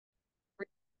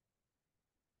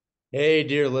Hey,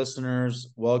 dear listeners,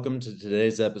 welcome to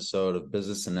today's episode of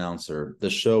Business Announcer, the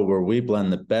show where we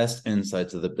blend the best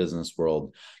insights of the business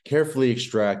world, carefully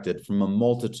extracted from a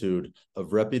multitude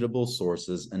of reputable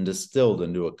sources and distilled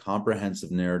into a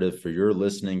comprehensive narrative for your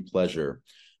listening pleasure.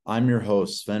 I'm your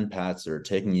host, Sven Patzer,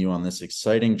 taking you on this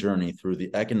exciting journey through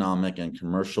the economic and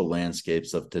commercial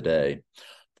landscapes of today.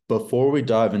 Before we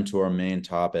dive into our main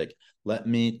topic, let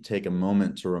me take a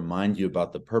moment to remind you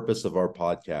about the purpose of our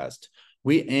podcast.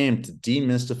 We aim to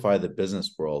demystify the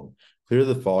business world, clear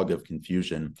the fog of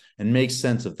confusion, and make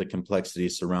sense of the complexity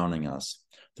surrounding us.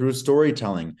 Through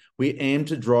storytelling, we aim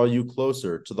to draw you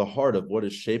closer to the heart of what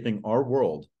is shaping our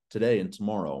world today and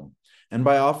tomorrow. And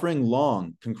by offering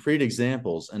long, concrete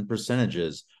examples and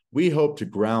percentages, we hope to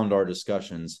ground our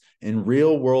discussions in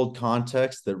real-world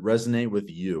contexts that resonate with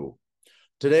you.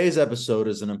 Today's episode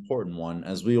is an important one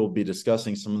as we will be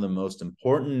discussing some of the most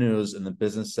important news in the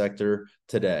business sector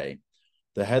today.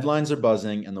 The headlines are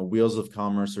buzzing and the wheels of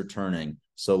commerce are turning,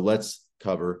 so let's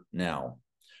cover now.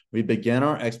 We begin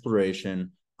our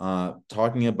exploration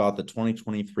talking about the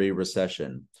 2023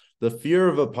 recession. The fear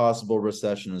of a possible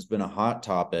recession has been a hot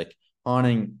topic,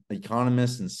 haunting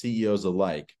economists and CEOs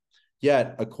alike.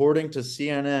 Yet, according to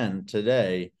CNN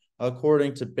today,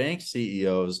 according to bank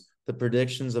CEOs, the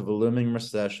predictions of a looming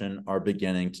recession are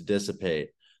beginning to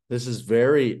dissipate. This is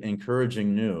very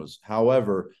encouraging news.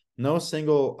 However, no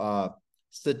single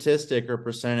statistic or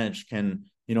percentage can,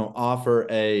 offer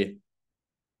a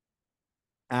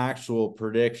actual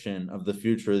prediction of the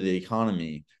future of the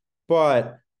economy.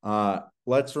 But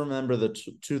let's remember the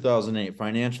 2008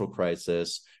 financial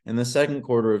crisis. In the second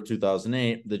quarter of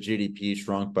 2008, the GDP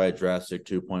shrunk by a drastic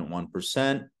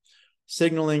 2.1%,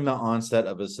 signaling the onset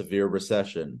of a severe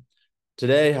recession.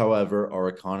 Today, however, our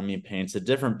economy paints a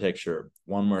different picture,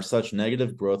 one where such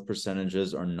negative growth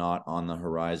percentages are not on the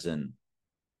horizon.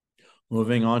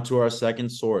 Moving on to our second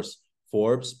source,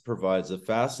 Forbes provides a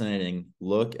fascinating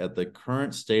look at the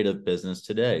current state of business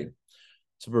today.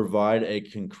 To provide a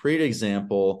concrete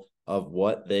example of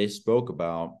what they spoke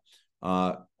about,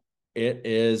 it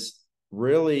is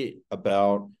really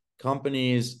about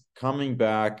companies coming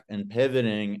back and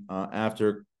pivoting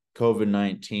after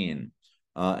COVID-19.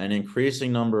 An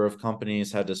increasing number of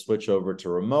companies had to switch over to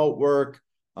remote work,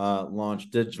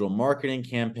 launch digital marketing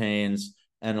campaigns,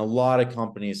 and a lot of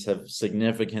companies have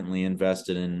significantly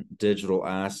invested in digital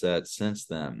assets since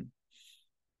then.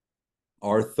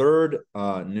 Our third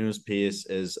news piece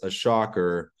is a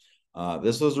shocker.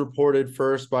 This was reported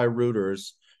first by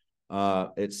Reuters.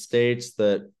 It states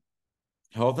that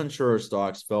health insurer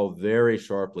stocks fell very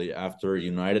sharply after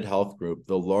United Health Group,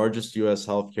 the largest U.S.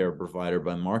 healthcare provider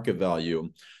by market value,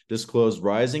 disclosed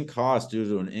rising costs due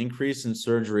to an increase in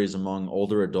surgeries among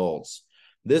older adults.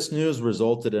 This news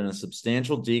resulted in a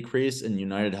substantial decrease in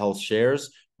United Health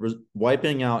shares,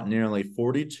 wiping out nearly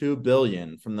 $42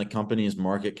 billion from the company's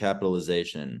market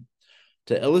capitalization.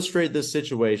 To illustrate this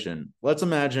situation, let's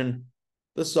imagine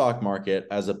the stock market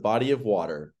as a body of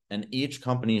water and each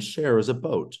company's share is a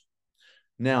boat.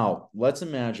 Now, let's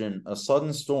imagine a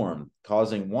sudden storm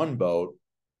causing one boat,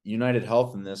 United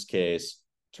Health in this case,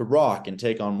 to rock and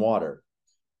take on water.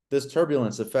 This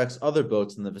turbulence affects other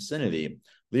boats in the vicinity,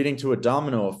 leading to a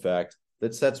domino effect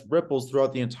that sets ripples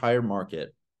throughout the entire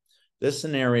market. This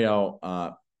scenario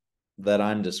that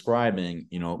I'm describing,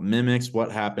 mimics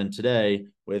what happened today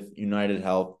with United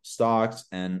Health stocks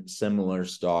and similar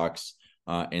stocks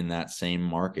in that same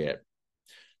market.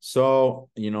 So,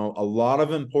 a lot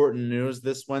of important news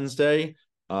this Wednesday.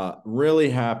 Really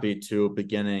happy to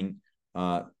beginning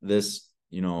this,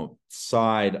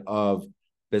 side of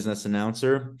Business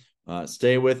Announcer.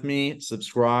 Stay with me,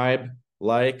 subscribe,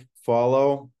 like,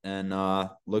 follow, and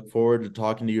look forward to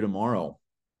talking to you tomorrow.